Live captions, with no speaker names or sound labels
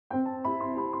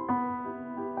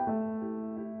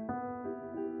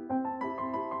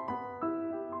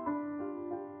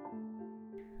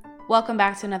Welcome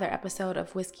back to another episode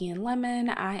of Whiskey and Lemon.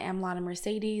 I am Lana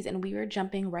Mercedes, and we are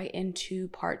jumping right into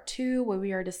part 2, where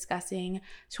we are discussing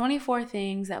 24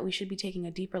 things that we should be taking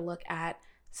a deeper look at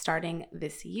starting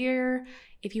this year.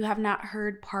 If you have not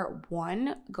heard part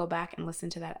 1, go back and listen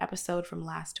to that episode from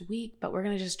last week, but we're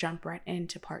going to just jump right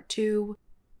into part 2.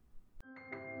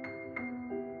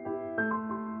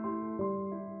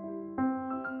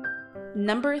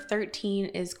 Number 13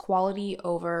 is quality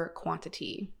over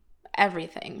quantity.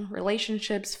 Everything,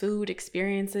 relationships, food,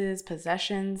 experiences,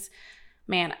 possessions.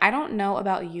 Man, I don't know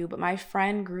about you, but my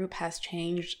friend group has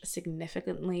changed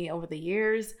significantly over the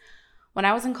years. When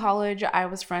I was in college, I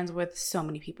was friends with so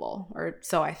many people, or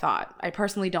so I thought. I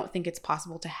personally don't think it's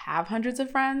possible to have hundreds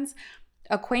of friends.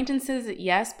 Acquaintances,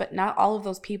 yes, but not all of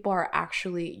those people are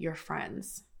actually your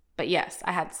friends. But yes,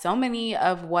 I had so many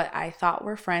of what I thought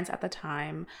were friends at the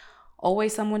time.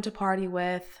 Always someone to party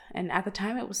with, and at the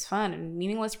time it was fun, and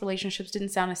meaningless relationships didn't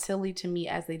sound as silly to me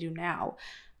as they do now.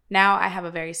 Now I have a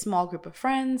very small group of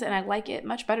friends, and I like it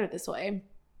much better this way.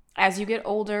 As you get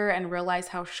older and realize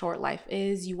how short life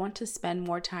is, you want to spend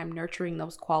more time nurturing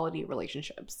those quality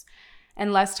relationships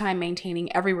and less time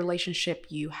maintaining every relationship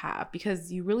you have,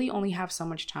 because you really only have so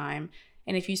much time,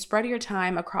 and if you spread your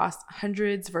time across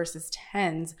hundreds versus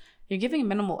tens, you're giving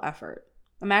minimal effort.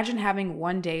 Imagine having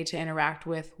one day to interact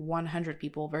with 100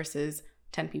 people versus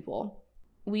 10 people.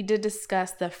 We did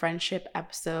discuss the friendship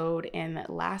episode in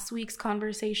last week's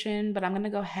conversation, but I'm going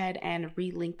to go ahead and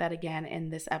relink that again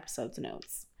in this episode's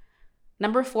notes.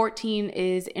 Number 14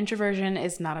 is introversion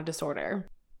is not a disorder.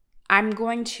 I'm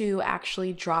going to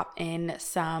actually drop in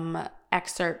some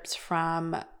excerpts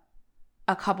from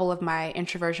a couple of my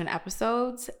introversion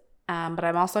episodes. But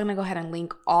I'm also going to go ahead and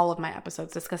link all of my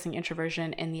episodes discussing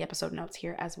introversion in the episode notes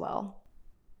here as well.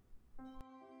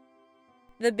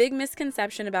 The big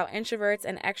misconception about introverts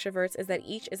and extroverts is that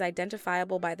each is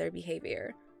identifiable by their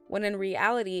behavior, when in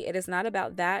reality, it is not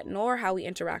about that nor how we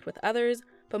interact with others,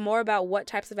 but more about what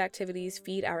types of activities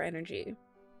feed our energy.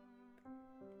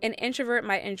 An introvert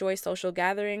might enjoy social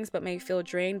gatherings but may feel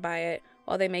drained by it,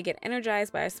 while they may get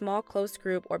energized by a small close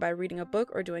group or by reading a book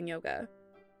or doing yoga.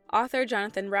 Author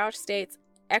Jonathan Rauch states,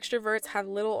 extroverts have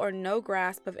little or no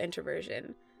grasp of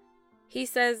introversion. He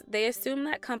says they assume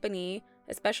that company,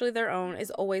 especially their own,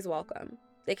 is always welcome.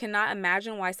 They cannot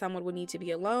imagine why someone would need to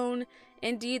be alone.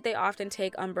 Indeed, they often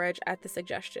take umbrage at the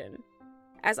suggestion.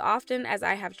 As often as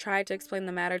I have tried to explain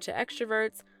the matter to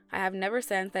extroverts, I have never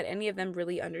sensed that any of them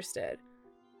really understood.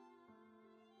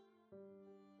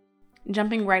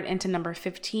 Jumping right into number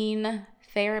 15,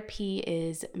 therapy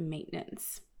is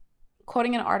maintenance.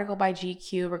 Quoting an article by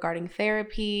GQ regarding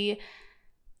therapy,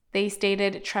 they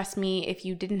stated, "Trust me, if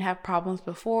you didn't have problems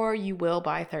before, you will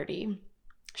by 30.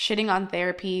 Shitting on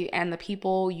therapy and the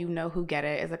people you know who get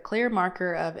it is a clear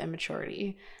marker of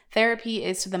immaturity. Therapy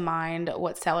is to the mind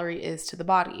what celery is to the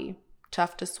body.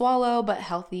 Tough to swallow, but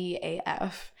healthy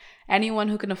AF. Anyone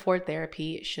who can afford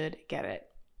therapy should get it."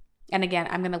 And again,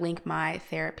 I'm going to link my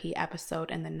therapy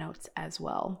episode in the notes as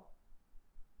well.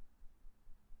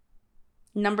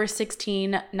 Number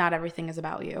 16, not everything is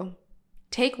about you.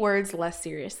 Take words less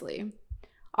seriously.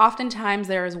 Oftentimes,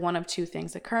 there is one of two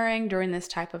things occurring during this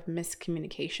type of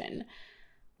miscommunication.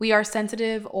 We are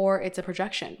sensitive or it's a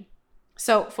projection.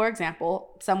 So, for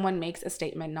example, someone makes a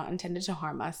statement not intended to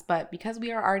harm us, but because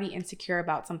we are already insecure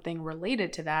about something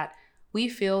related to that, we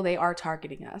feel they are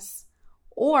targeting us.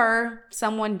 Or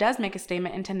someone does make a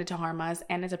statement intended to harm us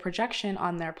and is a projection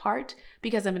on their part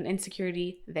because of an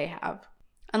insecurity they have.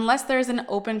 Unless there's an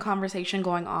open conversation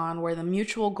going on where the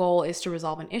mutual goal is to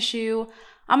resolve an issue,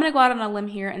 I'm going to go out on a limb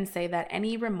here and say that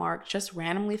any remark just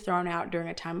randomly thrown out during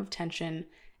a time of tension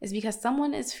is because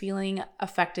someone is feeling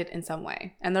affected in some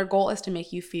way, and their goal is to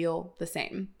make you feel the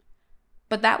same.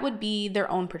 But that would be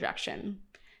their own projection.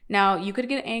 Now, you could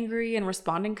get angry and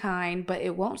respond in kind, but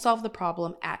it won't solve the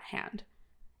problem at hand.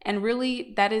 And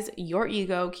really, that is your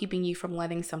ego keeping you from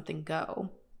letting something go.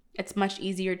 It's much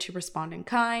easier to respond in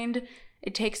kind.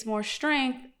 It takes more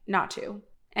strength not to.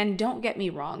 And don't get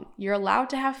me wrong, you're allowed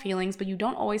to have feelings, but you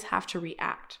don't always have to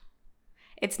react.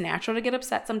 It's natural to get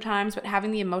upset sometimes, but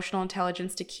having the emotional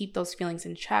intelligence to keep those feelings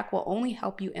in check will only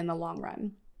help you in the long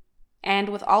run. And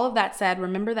with all of that said,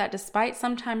 remember that despite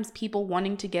sometimes people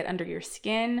wanting to get under your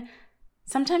skin,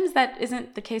 sometimes that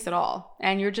isn't the case at all,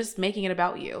 and you're just making it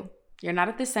about you. You're not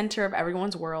at the center of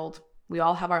everyone's world. We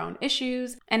all have our own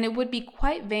issues, and it would be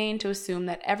quite vain to assume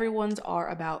that everyone's are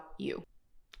about you.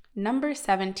 Number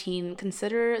 17,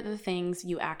 consider the things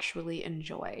you actually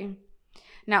enjoy.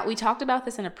 Now, we talked about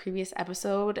this in a previous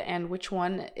episode and which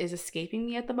one is escaping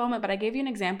me at the moment, but I gave you an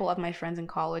example of my friends in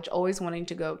college always wanting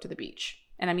to go to the beach.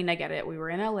 And I mean, I get it. We were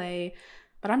in LA.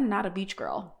 but I'm not a beach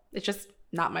girl. It's just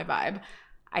not my vibe.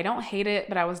 I don't hate it,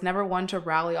 but I was never one to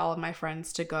rally all of my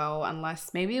friends to go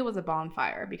unless maybe it was a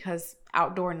bonfire, because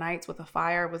outdoor nights with a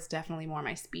fire was definitely more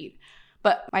my speed.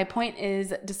 But my point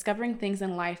is discovering things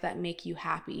in life that make you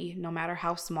happy, no matter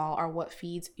how small, are what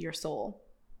feeds your soul.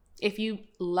 If you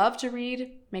love to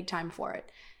read, make time for it.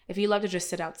 If you love to just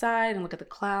sit outside and look at the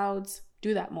clouds,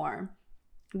 do that more.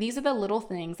 These are the little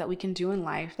things that we can do in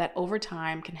life that over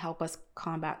time can help us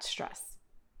combat stress.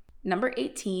 Number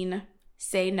 18,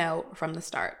 say no from the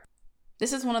start.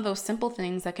 This is one of those simple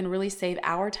things that can really save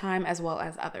our time as well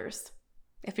as others.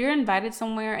 If you're invited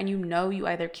somewhere and you know you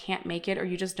either can't make it or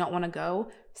you just don't want to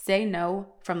go, say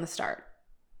no from the start.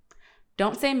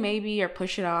 Don't say maybe or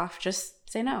push it off, just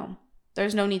say no.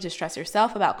 There's no need to stress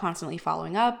yourself about constantly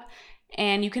following up,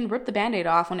 and you can rip the Band-Aid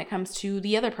off when it comes to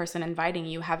the other person inviting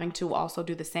you having to also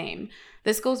do the same.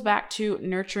 This goes back to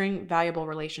nurturing valuable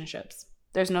relationships.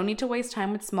 There's no need to waste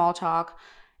time with small talk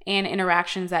and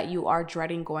interactions that you are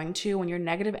dreading going to when your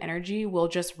negative energy will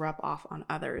just rub off on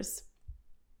others.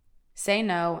 Say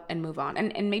no and move on.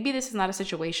 And maybe this is not a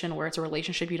situation where it's a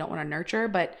relationship you don't want to nurture,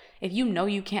 but if you know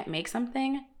you can't make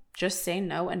something, just say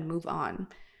no and move on.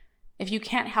 If you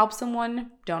can't help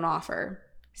someone, don't offer.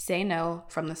 Say no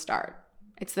from the start.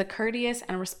 It's the courteous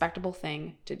and respectable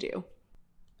thing to do.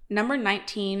 Number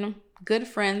 19, good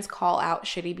friends call out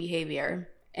shitty behavior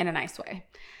in a nice way.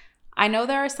 I know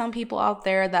there are some people out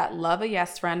there that love a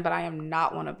yes friend, but I am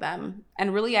not one of them.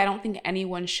 And really, I don't think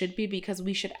anyone should be, because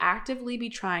we should actively be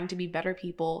trying to be better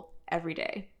people every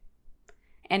day.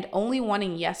 And only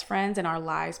wanting yes friends in our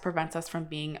lives prevents us from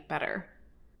being better.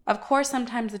 Of course,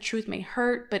 sometimes the truth may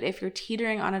hurt, but if you're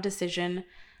teetering on a decision,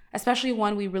 especially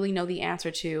one we really know the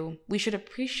answer to, we should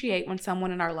appreciate when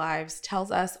someone in our lives tells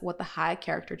us what the high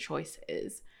character choice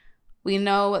is. We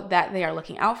know that they are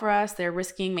looking out for us, they're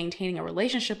risking maintaining a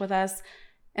relationship with us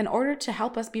in order to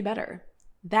help us be better.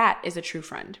 That is a true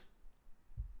friend.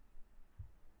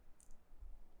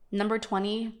 Number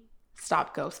 20,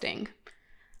 stop ghosting.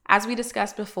 As we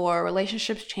discussed before,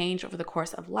 relationships change over the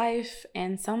course of life,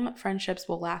 and some friendships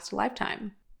will last a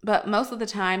lifetime. But most of the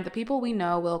time, the people we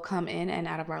know will come in and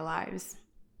out of our lives.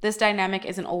 This dynamic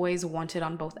isn't always wanted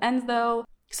on both ends, though.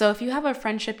 So if you have a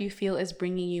friendship you feel is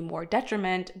bringing you more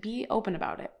detriment, be open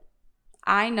about it.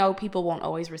 I know people won't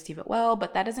always receive it well,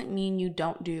 but that doesn't mean you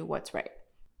don't do what's right.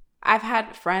 I've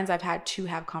had friends I've had to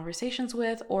have conversations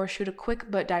with or shoot a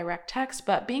quick but direct text,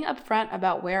 but being upfront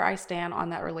about where I stand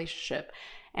on that relationship.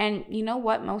 And you know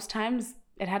what? Most times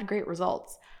it had great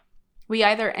results. We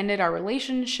either ended our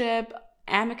relationship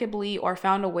amicably or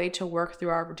found a way to work through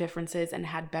our differences and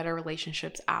had better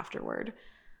relationships afterward.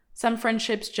 Some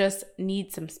friendships just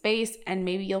need some space and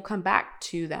maybe you'll come back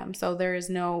to them. So there is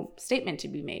no statement to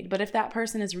be made. But if that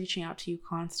person is reaching out to you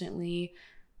constantly,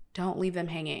 don't leave them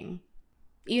hanging.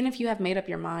 Even if you have made up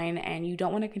your mind and you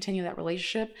don't want to continue that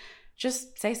relationship,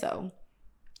 just say so.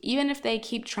 Even if they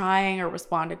keep trying or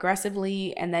respond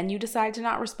aggressively and then you decide to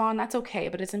not respond, that's okay.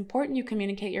 But it's important you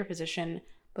communicate your position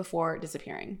before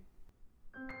disappearing.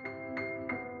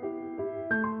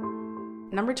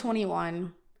 Number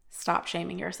 21, stop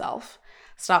shaming yourself.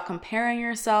 Stop comparing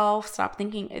yourself. Stop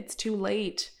thinking it's too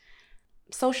late.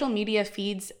 Social media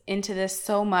feeds into this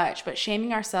so much, but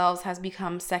shaming ourselves has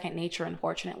become second nature,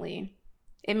 unfortunately.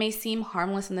 It may seem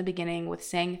harmless in the beginning with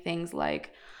saying things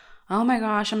like, oh my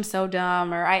gosh, I'm so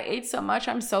dumb, or I ate so much,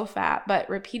 I'm so fat. But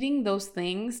repeating those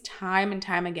things time and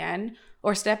time again,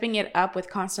 or stepping it up with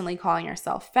constantly calling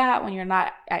yourself fat when you're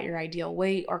not at your ideal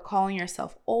weight, or calling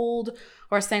yourself old,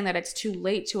 or saying that it's too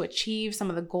late to achieve some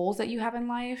of the goals that you have in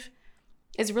life,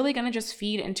 is really going to just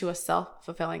feed into a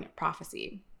self-fulfilling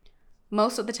prophecy.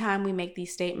 Most of the time we make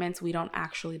these statements, we don't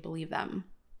actually believe them.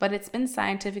 But it's been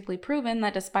scientifically proven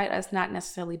that despite us not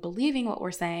necessarily believing what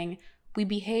we're saying, we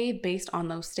behave based on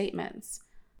those statements.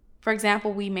 For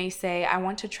example, we may say, I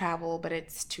want to travel, but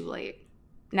it's too late.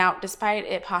 Now, despite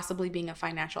it possibly being a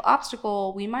financial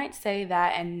obstacle, we might say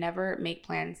that and never make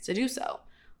plans to do so,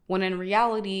 when in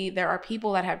reality, there are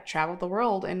people that have traveled the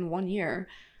world in 1 year.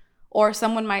 Or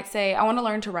someone might say, I want to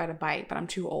learn to ride a bike, but I'm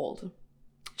too old.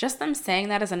 Just them saying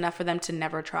that is enough for them to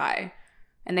never try.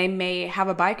 And they may have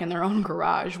a bike in their own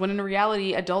garage, when in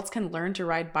reality, adults can learn to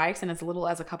ride bikes in as little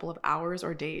as a couple of hours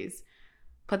or days.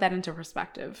 Put that into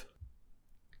perspective.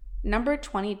 Number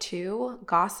 22,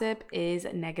 gossip is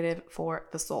negative for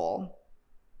the soul.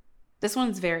 This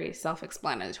one's very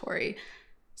self-explanatory.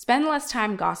 Spend less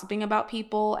time gossiping about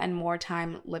people and more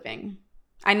time living.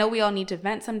 I know we all need to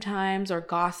vent sometimes or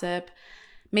gossip,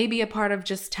 maybe a part of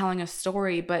just telling a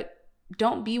story, but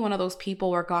don't be one of those people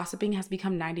where gossiping has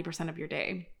become 90% of your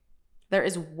day. There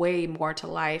is way more to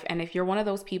life. And if you're one of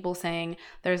those people saying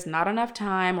there's not enough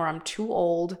time or I'm too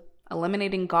old,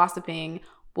 eliminating gossiping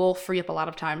will free up a lot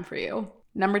of time for you.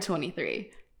 Number 23,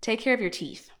 take care of your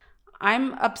teeth.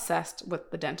 I'm obsessed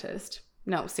with the dentist.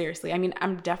 No, seriously. I mean,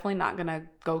 I'm definitely not going to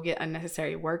go get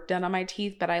unnecessary work done on my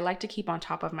teeth, but I like to keep on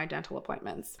top of my dental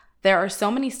appointments. There are so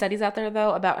many studies out there,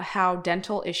 though, about how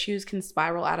dental issues can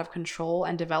spiral out of control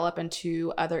and develop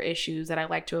into other issues that I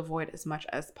like to avoid as much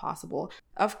as possible.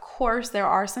 Of course, there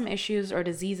are some issues or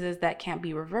diseases that can't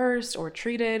be reversed or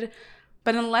treated,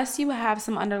 but unless you have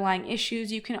some underlying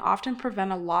issues, you can often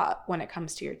prevent a lot when it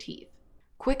comes to your teeth.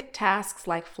 Quick tasks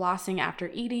like flossing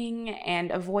after eating and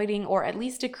avoiding or at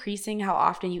least decreasing how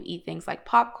often you eat things like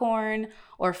popcorn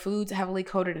or foods heavily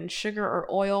coated in sugar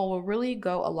or oil will really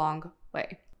go a long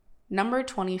way. Number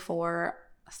 24,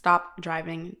 stop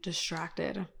driving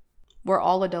distracted. We're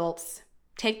all adults.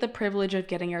 Take the privilege of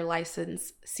getting your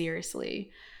license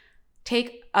seriously.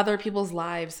 Take other people's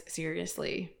lives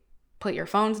seriously. Put your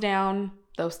phones down.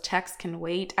 Those texts can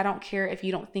wait. I don't care if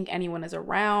you don't think anyone is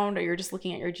around or you're just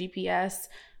looking at your GPS.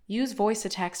 Use voice to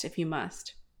text if you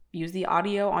must. Use the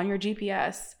audio on your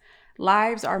GPS.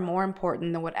 Lives are more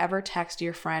important than whatever text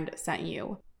your friend sent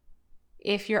you.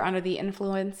 If you're under the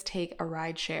influence, take a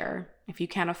ride share. If you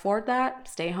can't afford that,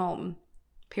 stay home.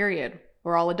 Period.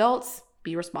 We're all adults.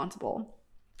 Be responsible.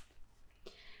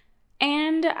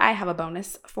 And I have a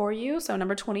bonus for you. So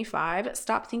number 25,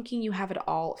 stop thinking you have it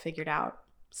all figured out.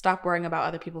 Stop worrying about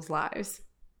other people's lives.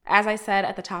 As I said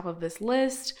at the top of this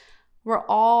list, we're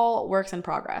all works in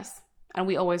progress, and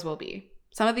we always will be.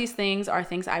 Some of these things are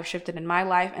things I've shifted in my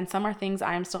life, and some are things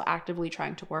I am still actively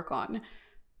trying to work on.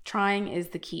 Trying is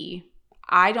the key.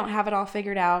 I don't have it all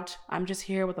figured out. I'm just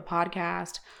here with a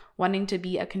podcast, wanting to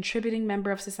be a contributing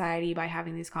member of society by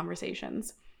having these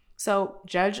conversations. So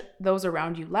judge those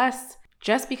around you less.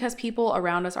 Just because people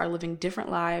around us are living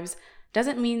different lives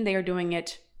doesn't mean they are doing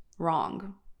it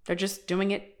wrong. They're just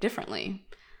doing it differently.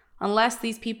 Unless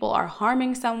these people are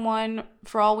harming someone,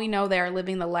 for all we know, they are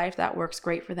living the life that works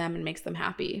great for them and makes them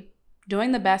happy,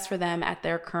 doing the best for them at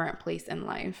their current place in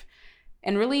life.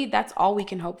 And really, that's all we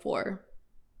can hope for.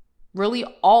 Really,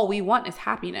 all we want is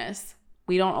happiness.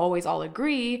 We don't always all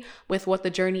agree with what the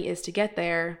journey is to get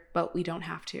there, but we don't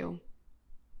have to.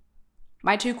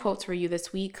 My 2 quotes for you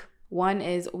this week. One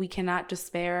is, "We cannot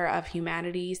despair of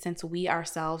humanity since we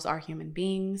ourselves are human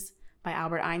beings," by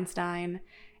Albert Einstein.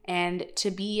 And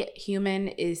 "To be human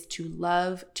is to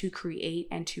love, to create,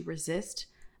 and to resist,"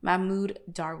 Mahmoud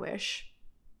Darwish.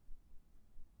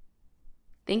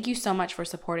 Thank you so much for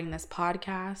supporting this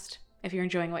podcast. If you're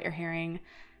enjoying what you're hearing,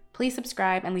 please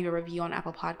subscribe and leave a review on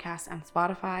Apple Podcasts and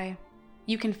Spotify.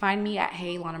 You can find me at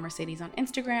Hey Lana Mercedes on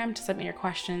Instagram to submit your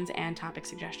questions and topic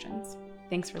suggestions.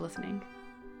 Thanks for listening.